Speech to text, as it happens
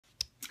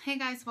Hey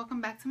guys,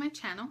 welcome back to my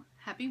channel.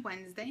 Happy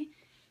Wednesday.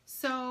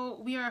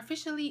 So we are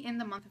officially in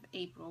the month of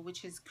April,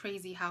 which is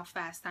crazy how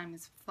fast time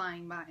is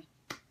flying by.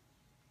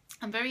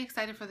 I'm very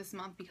excited for this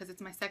month because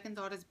it's my second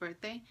daughter's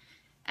birthday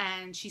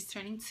and she's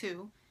turning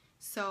 2.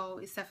 So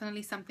it's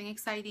definitely something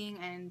exciting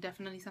and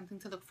definitely something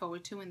to look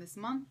forward to in this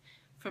month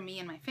for me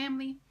and my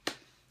family.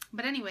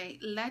 But anyway,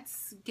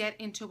 let's get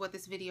into what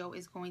this video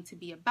is going to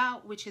be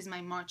about, which is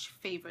my March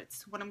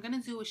favorites. What I'm going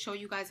to do is show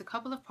you guys a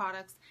couple of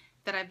products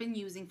that I've been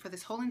using for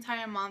this whole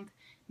entire month,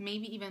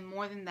 maybe even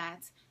more than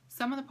that.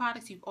 Some of the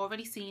products you've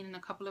already seen in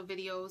a couple of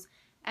videos,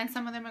 and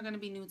some of them are going to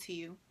be new to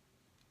you.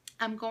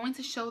 I'm going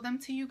to show them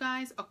to you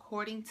guys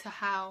according to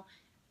how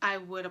I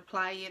would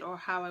apply it or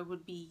how I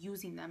would be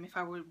using them if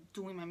I were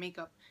doing my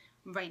makeup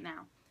right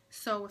now.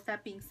 So with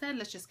that being said,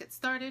 let's just get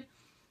started.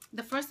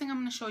 The first thing I'm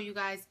going to show you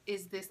guys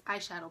is this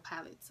eyeshadow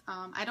palette.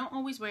 I don't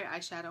always wear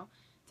eyeshadow.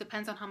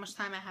 Depends on how much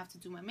time I have to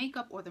do my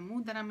makeup or the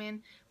mood that I'm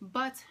in.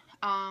 But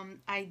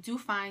I do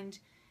find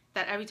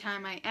that every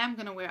time I am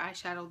going to wear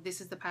eyeshadow,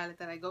 this is the palette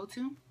that I go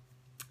to.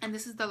 And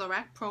this is the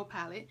Lorac PRO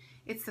palette.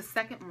 It's the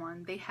second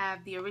one. They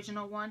have the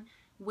original one,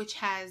 which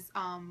has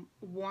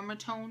warmer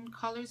tone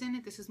colors in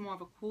it. This is more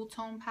of a cool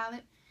tone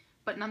palette.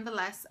 But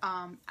nonetheless,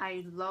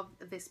 I love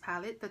this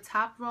palette. The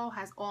top row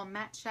has all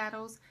matte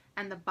shadows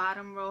and the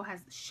bottom row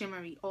has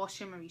all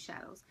shimmery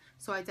shadows.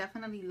 So I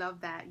definitely love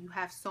that. You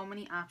have so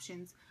many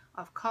options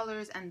of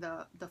colors and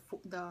the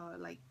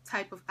like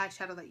type of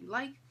eyeshadow that you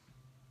like.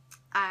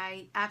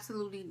 I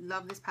absolutely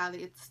love this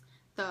palette. It's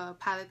the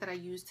palette that I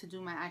use to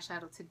do my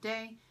eyeshadow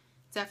today.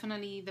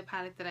 Definitely the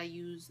palette that I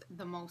use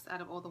the most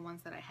out of all the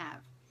ones that I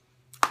have.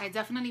 I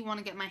definitely want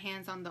to get my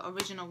hands on the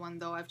original one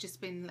though. I've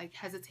just been like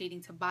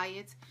hesitating to buy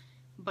it,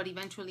 but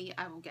eventually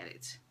I will get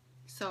it.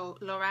 So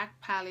Lorac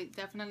palette,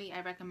 definitely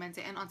I recommend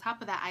it. And on top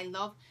of that, I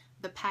love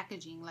the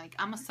packaging. Like,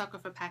 I'm a sucker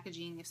for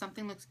packaging. If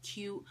something looks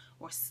cute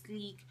or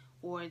sleek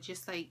or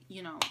just like,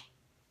 you know,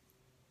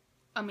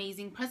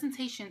 amazing,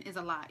 presentation is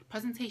a lot.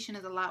 Presentation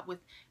is a lot with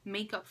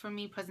makeup for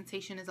me.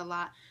 Presentation is a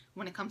lot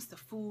when it comes to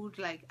food.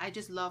 Like, I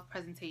just love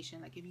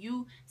presentation. Like, if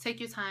you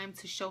take your time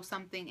to show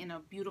something in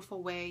a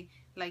beautiful way,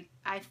 like,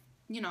 I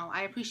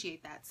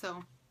appreciate that.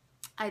 So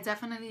I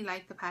definitely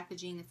like the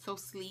packaging. It's so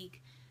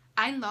sleek.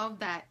 I love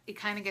that it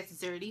kind of gets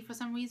dirty for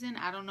some reason.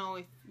 I don't know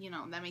if,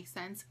 that makes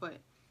sense, but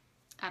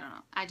I don't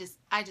know. I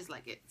just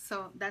like it.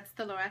 So that's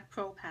the Lorac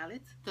PRO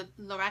palette, the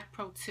Lorac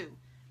PRO 2.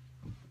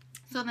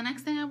 So the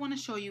next thing I want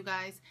to show you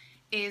guys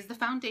is the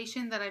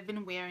foundation that I've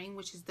been wearing,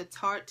 which is the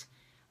Tarte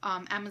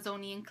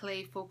Amazonian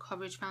Clay Full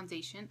Coverage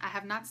Foundation. I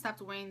have not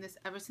stopped wearing this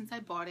ever since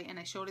I bought it, and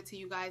I showed it to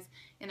you guys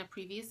in a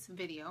previous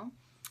video.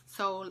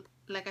 So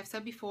like I've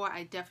said before,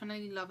 I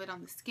definitely love it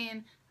on the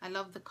skin. I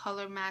love the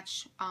color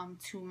match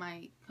to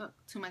my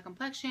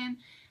complexion.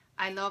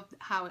 I love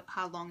how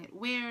long it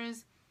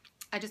wears.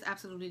 I just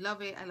absolutely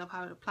love it. I love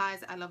how it applies.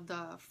 I love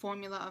the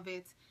formula of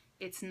it.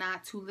 It's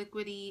not too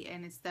liquidy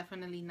and it's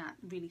definitely not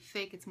really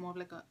thick. It's more of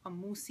like a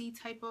moussey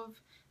type of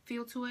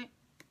feel to it.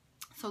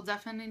 So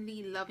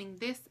definitely loving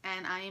this,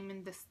 and I am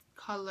in this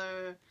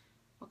color.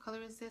 What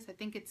color is this? I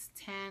think it's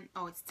tan.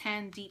 Oh, it's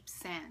Tan Deep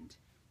Sand.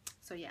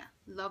 So yeah,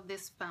 love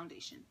this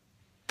foundation.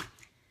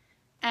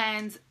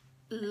 And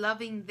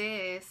loving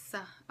this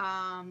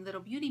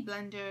little beauty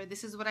blender.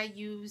 This is what I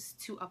use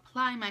to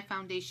apply my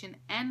foundation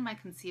and my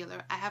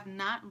concealer. I have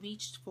not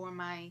reached for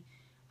my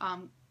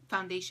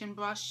foundation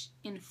brush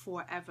in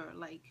forever.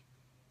 Like,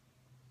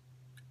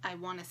 I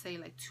want to say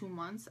like 2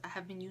 months. I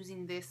have been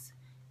using this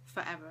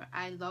forever.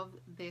 I love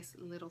this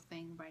little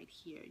thing right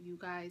here. You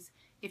guys,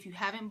 if you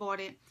haven't bought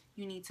it,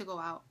 you need to go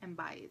out and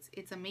buy it.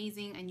 It's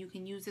amazing, and you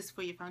can use this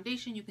for your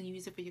foundation. You can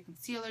use it for your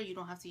concealer. You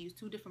don't have to use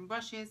 2 different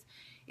brushes.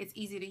 It's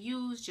easy to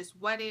use. Just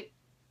wet it,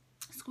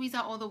 squeeze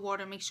out all the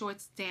water, make sure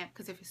it's damp,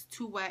 because if it's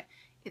too wet,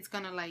 it's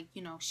gonna, like,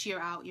 shear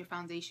out your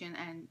foundation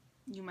and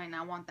you might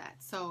not want that.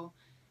 So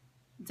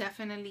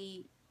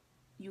definitely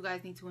you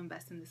guys need to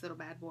invest in this little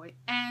bad boy.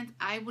 And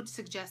I would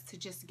suggest to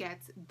just get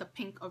the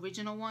pink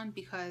original one,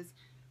 because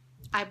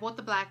I bought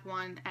the black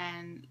one,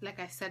 and like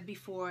I said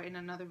before in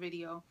another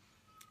video,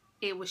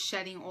 it was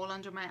shedding all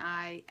under my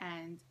eye,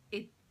 and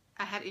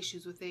I had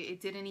issues with it.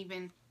 It didn't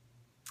even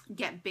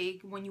get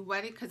big when you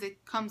wet it, because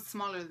it comes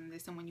smaller than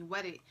this, and when you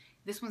wet it,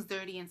 this one's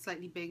dirty and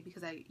slightly big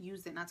because I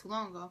used it not too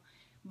long ago.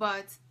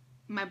 But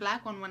my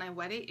black one, when I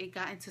wet it, it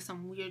got into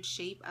some weird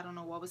shape. I don't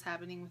know what was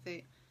happening with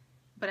it.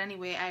 But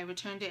anyway, I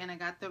returned it and I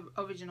got the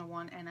original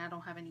one, and I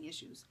don't have any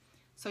issues.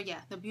 So yeah,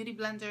 the beauty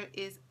blender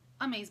is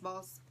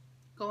amazeballs.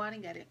 Go out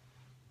and get it.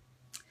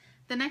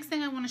 The next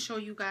thing I want to show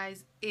you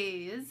guys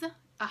is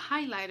a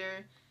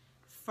highlighter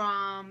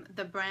from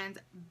the brand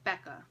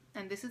Becca.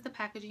 And this is the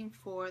packaging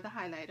for the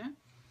highlighter.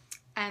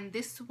 And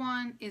this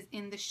one is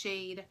in the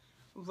shade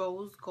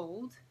Rose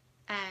Gold.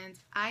 And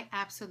I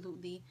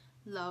absolutely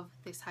love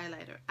this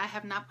highlighter. I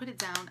have not put it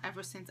down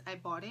ever since I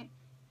bought it.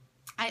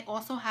 I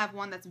also have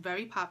one that's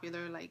very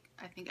popular, like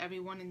I think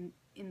everyone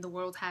in the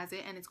world has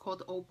it, and it's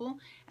called Opal,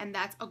 and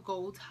that's a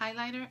gold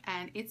highlighter,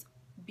 and it's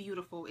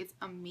beautiful. It's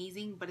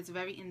amazing, but it's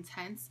very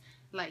intense.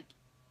 Like,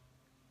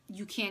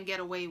 you can't get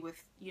away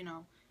with,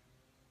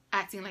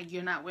 acting like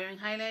you're not wearing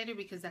highlighter,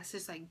 because that's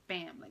just like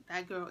bam, like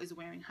that girl is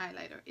wearing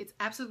highlighter. It's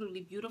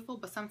absolutely beautiful,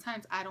 but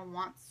sometimes I don't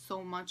want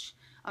so much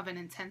of an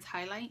intense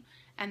highlight,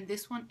 and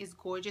this one is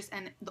gorgeous,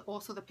 and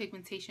also the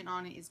pigmentation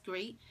on it is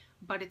great,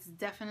 but it's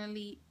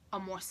definitely a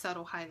more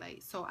subtle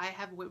highlight. So I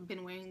have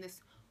been wearing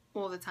this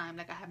all the time.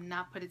 Like, I have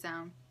not put it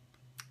down.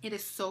 It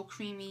is so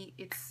creamy.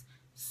 It's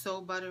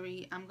so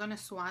buttery. I'm gonna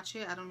swatch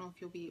it. I don't know if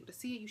you'll be able to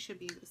see it. You should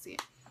be able to see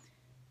it.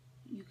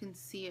 You can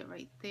see it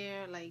right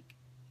there. Like,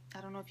 I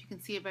don't know if you can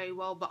see it very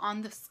well, but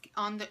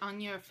on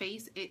your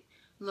face, it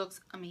looks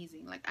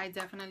amazing. Like, I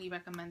definitely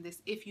recommend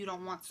this if you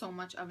don't want so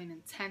much of an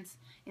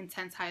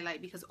intense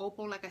highlight, because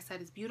opal, like I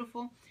said, is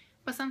beautiful,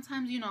 but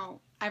sometimes, you know,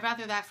 I'd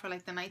rather that for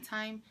like the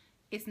nighttime.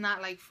 It's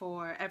not like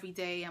for every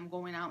day I'm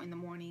going out in the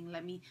morning,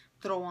 let me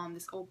throw on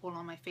this opal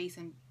on my face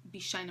and be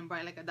shining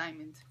bright like a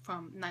diamond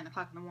from 9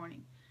 o'clock in the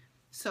morning.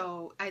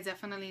 So I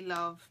definitely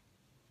love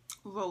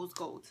rose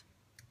gold.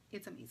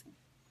 It's amazing.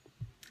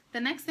 The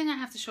next thing I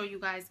have to show you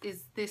guys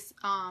is this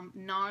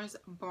NARS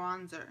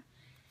bronzer.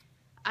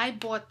 I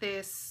bought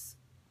this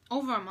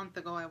over a month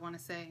ago, I want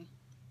to say,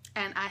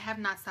 and I have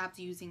not stopped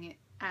using it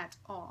at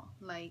all.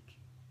 Like,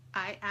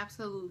 I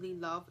absolutely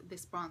love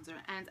this bronzer,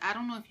 and I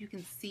don't know if you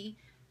can see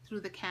through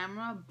the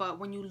camera, but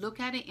when you look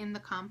at it in the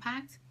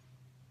compact,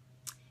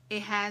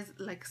 it has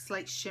like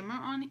slight shimmer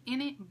in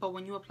it, but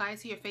when you apply it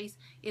to your face,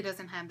 it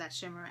doesn't have that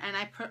shimmer. And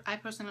I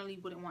personally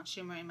wouldn't want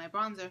shimmer in my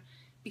bronzer,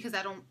 because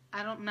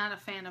I'm not a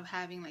fan of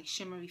having like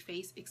shimmery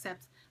face,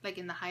 except like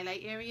in the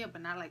highlight area,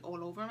 but not like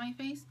all over my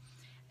face.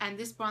 And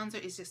this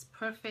bronzer is just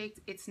perfect.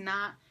 It's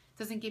not,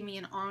 doesn't give me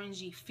an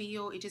orangey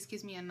feel. It just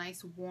gives me a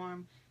nice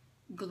warm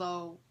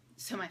glow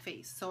to my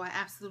face. So I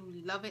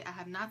absolutely love it. I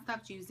have not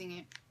stopped using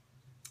it,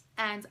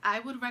 and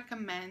I would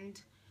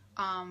recommend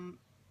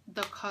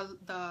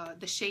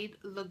the shade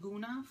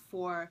Laguna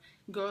for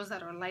girls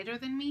that are lighter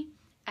than me.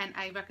 And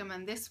I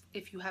recommend this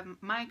if you have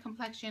my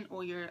complexion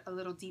or you're a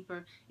little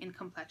deeper in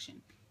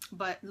complexion.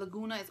 But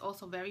Laguna is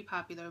also very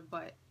popular,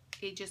 but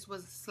it just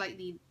was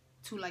slightly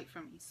too light for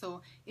me.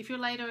 So if you're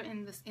lighter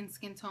in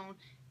skin tone,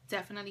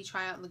 definitely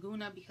try out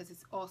Laguna, because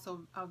it's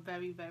also a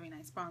very, very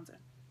nice bronzer.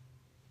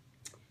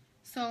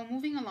 So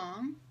moving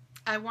along,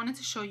 I wanted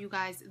to show you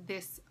guys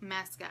this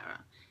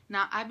mascara.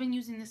 Now, I've been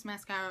using this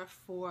mascara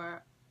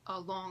for a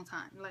long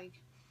time,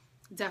 like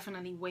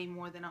definitely way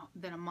more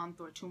than a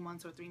month or 2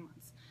 months or 3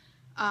 months.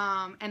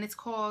 And it's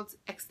called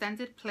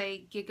Extended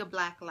Play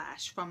Gigablack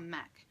Lash from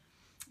MAC.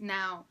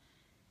 Now,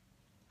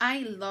 I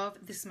love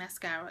this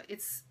mascara.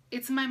 It's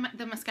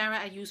the mascara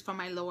I use for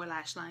my lower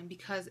lash line,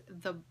 because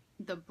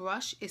the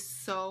brush is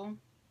so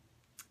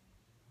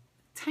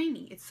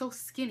tiny. It's so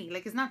skinny.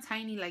 Like, it's not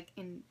tiny like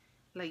in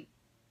like,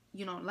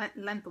 you know,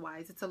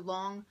 lengthwise. It's a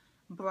long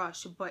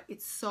brush, but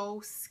it's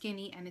so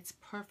skinny, and it's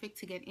perfect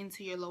to get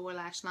into your lower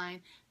lash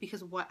line,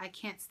 because what I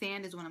can't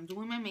stand is when I'm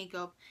doing my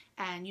makeup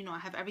and, you know, I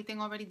have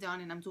everything already done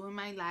and I'm doing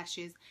my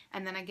lashes,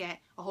 and then I get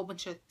a whole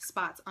bunch of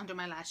spots under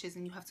my lashes,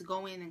 and you have to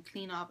go in and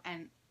clean up,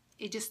 and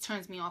it just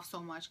turns me off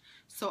so much.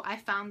 So I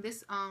found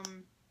this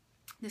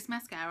this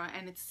mascara,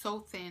 and it's so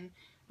thin.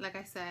 Like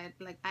I said,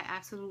 like, I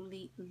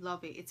absolutely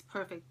love it. It's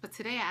perfect. But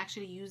today I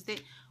actually used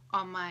it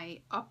on my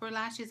upper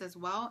lashes as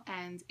well,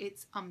 and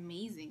it's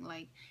amazing.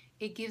 Like,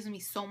 it gives me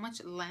so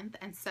much length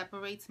and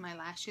separates my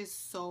lashes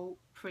so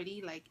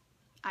pretty. Like,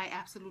 I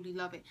absolutely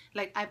love it.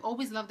 Like, I've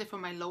always loved it for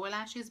my lower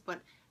lashes,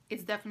 but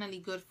it's definitely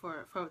good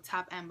for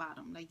top and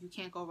bottom. Like, you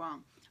can't go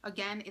wrong.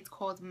 Again, it's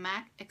called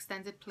MAC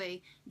Extended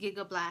Play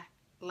Gigablack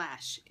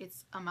Lash.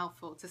 It's a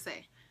mouthful to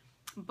say,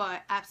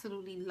 but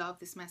absolutely love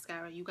this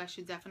mascara. You guys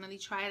should definitely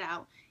try it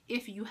out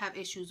if you have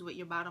issues with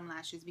your bottom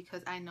lashes,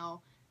 because I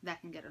know that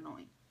can get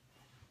annoying.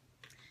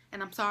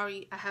 And I'm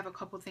sorry, I have a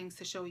couple things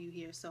to show you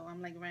here, so I'm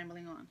like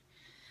rambling on.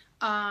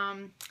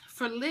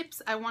 For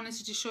lips, I wanted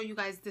to just show you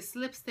guys this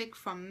lipstick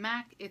from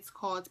MAC. It's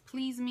called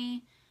Please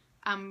Me.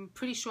 I'm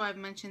pretty sure I've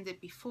mentioned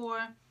it before.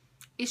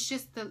 It's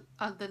just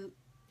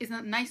it's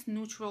a nice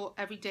neutral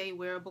everyday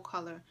wearable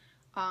color,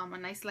 a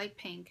nice light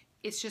pink.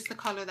 It's just the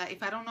color that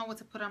if I don't know what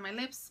to put on my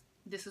lips,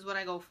 this is what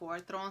I go for.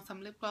 Throw on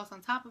some lip gloss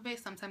on top of it.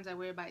 Sometimes I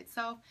wear it by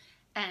itself,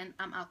 and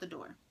I'm out the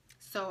door.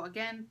 So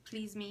again,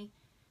 Please Me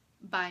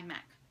by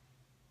MAC.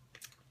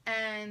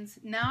 And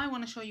now I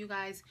want to show you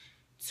guys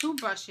 2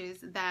 brushes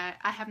that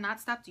I have not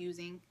stopped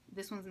using.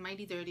 This one's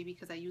mighty dirty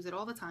because I use it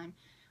all the time.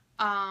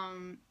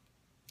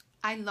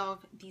 I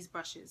love these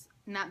brushes.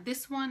 Now,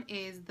 this one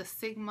is the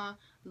Sigma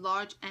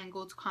Large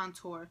Angled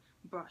Contour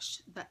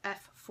Brush, the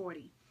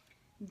F40.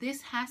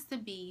 This has to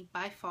be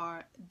by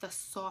far the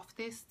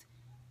softest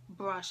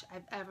brush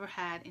I've ever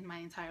had in my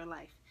entire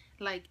life.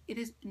 Like, it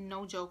is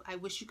no joke. I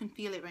wish you can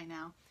feel it right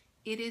now.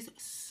 It is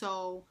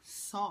so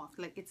soft.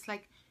 Like, it's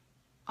like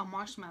a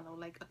marshmallow,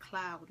 like a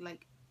cloud.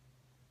 Like,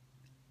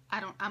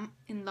 I'm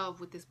in love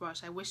with this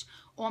brush. I wish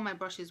all my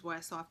brushes were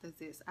as soft as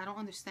this. I don't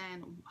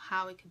understand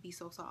how it could be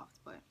so soft,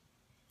 but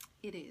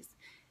it is.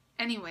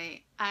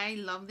 Anyway, I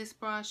love this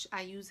brush.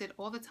 I use it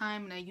all the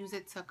time, and I use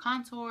it to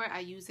contour.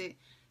 I use it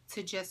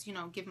to just, you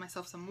know, give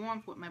myself some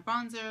warmth with my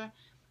bronzer.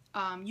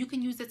 You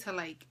can use it to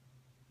like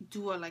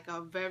do like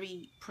a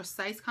very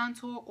precise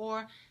contour,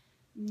 or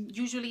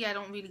usually I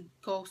don't really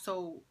go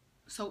so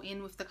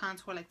in with the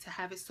contour, like to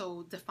have it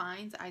so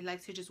defined. I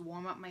like to just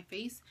warm up my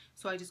face,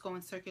 so I just go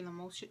in circular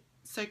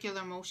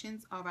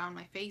motions around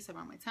my face,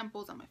 around my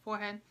temples, on my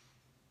forehead.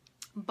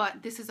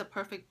 But this is a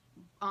perfect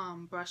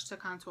brush to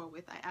contour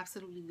with. I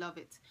absolutely love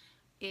it.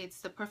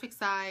 It's the perfect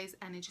size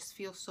and it just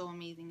feels so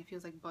amazing. It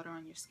feels like butter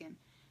on your skin.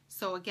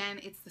 So again,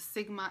 it's the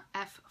Sigma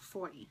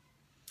F40.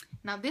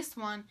 Now this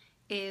one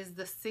is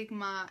the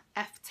Sigma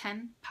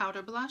F10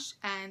 Powder Blush,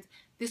 and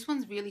this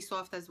one's really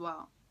soft as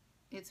well.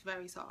 It's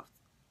very soft.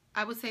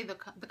 I would say the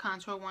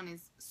contour one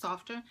is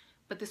softer,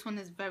 but this one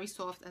is very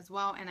soft as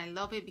well, and I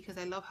love it because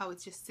I love how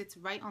it just sits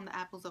right on the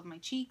apples of my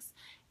cheeks,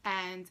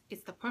 and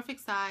it's the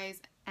perfect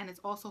size, and it's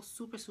also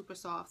super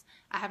soft.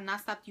 I have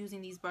not stopped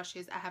using these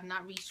brushes. I have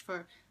not reached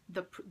for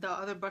the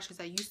other brushes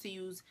I used to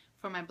use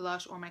for my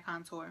blush or my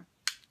contour.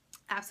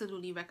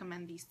 Absolutely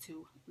recommend these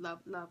two. Love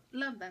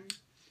them.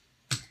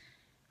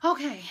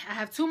 Okay, I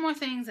have two more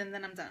things and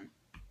then I'm done.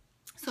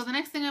 So the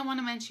next thing I want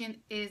to mention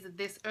is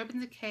this Urban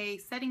Decay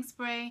setting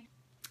spray.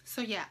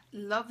 So yeah,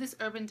 love this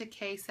Urban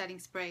Decay setting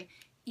spray.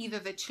 Either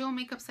the Chill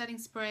Makeup Setting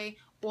Spray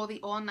or the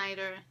All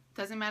Nighter.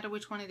 Doesn't matter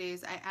which one it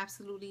is. I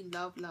absolutely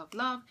love.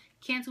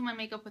 Can't do my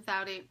makeup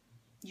without it.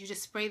 You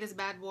just spray this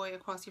bad boy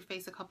across your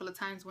face a couple of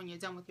times when you're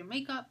done with your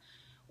makeup.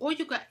 Or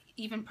you could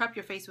even prep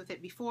your face with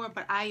it before,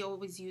 but I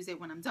always use it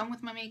when I'm done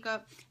with my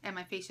makeup and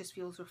my face just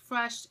feels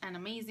refreshed and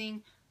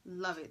amazing.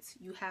 Love it.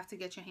 You have to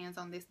get your hands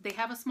on this. They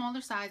have a smaller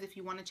size if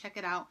you want to check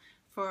it out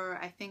for,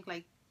 I think,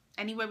 like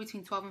anywhere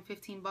between 12 and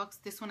 15 bucks.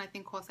 This one I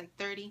think costs like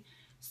 30.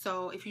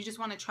 So if you just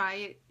want to try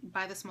it,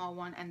 buy the small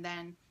one and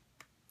then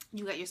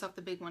you get yourself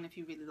the big one if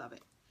you really love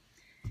it.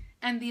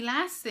 And the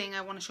last thing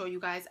I want to show you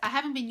guys, I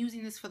haven't been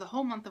using this for the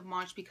whole month of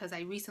March because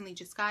I recently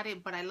just got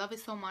it, but I love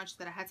it so much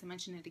that I had to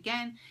mention it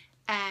again.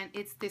 And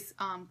it's this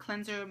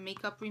cleanser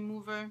makeup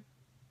remover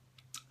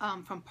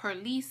from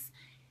Lisse.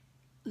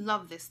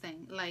 Love this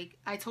thing. Like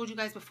I told you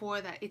guys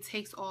before, that it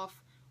takes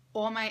off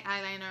all my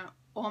eyeliner,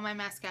 all my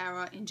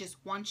mascara in just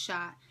one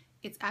shot.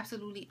 It's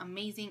absolutely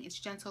amazing. It's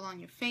gentle on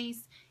your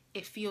face.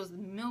 It feels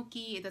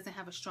milky. It doesn't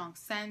have a strong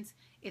scent.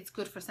 It's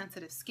good for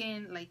sensitive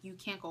skin. Like you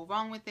can't go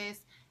wrong with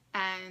this.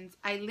 And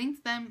I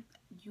linked them.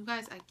 You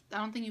guys, I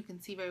don't think you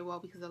can see very well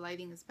because the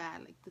lighting is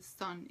bad. Like the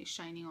sun is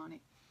shining on it.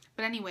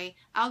 But anyway,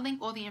 I'll link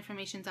all the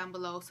information down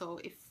below. So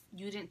if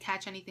you didn't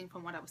catch anything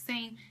from what I was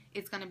saying,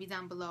 it's going to be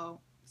down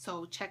below.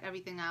 So check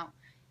everything out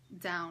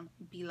down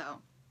below.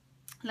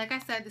 Like I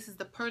said, this is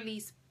the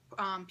Lisse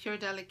Pure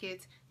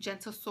Delicate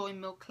Gentle Soy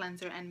Milk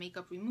Cleanser and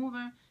Makeup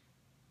Remover.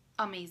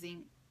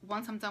 Amazing.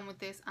 Once I'm done with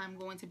this, I'm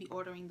going to be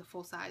ordering the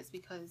full size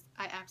because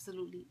I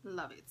absolutely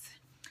love it.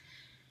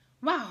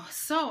 Wow,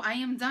 so I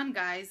am done,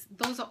 guys.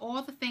 Those are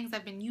all the things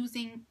I've been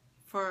using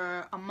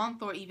for a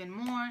month or even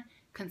more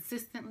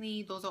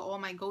consistently. Those are all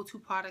my go-to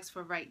products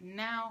for right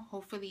now.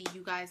 Hopefully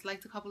you guys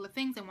liked a couple of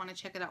things and want to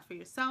check it out for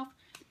yourself.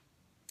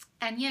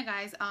 And yeah,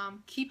 guys,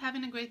 keep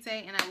having a great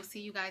day, and I will see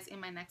you guys in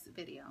my next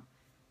video.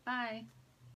 Bye.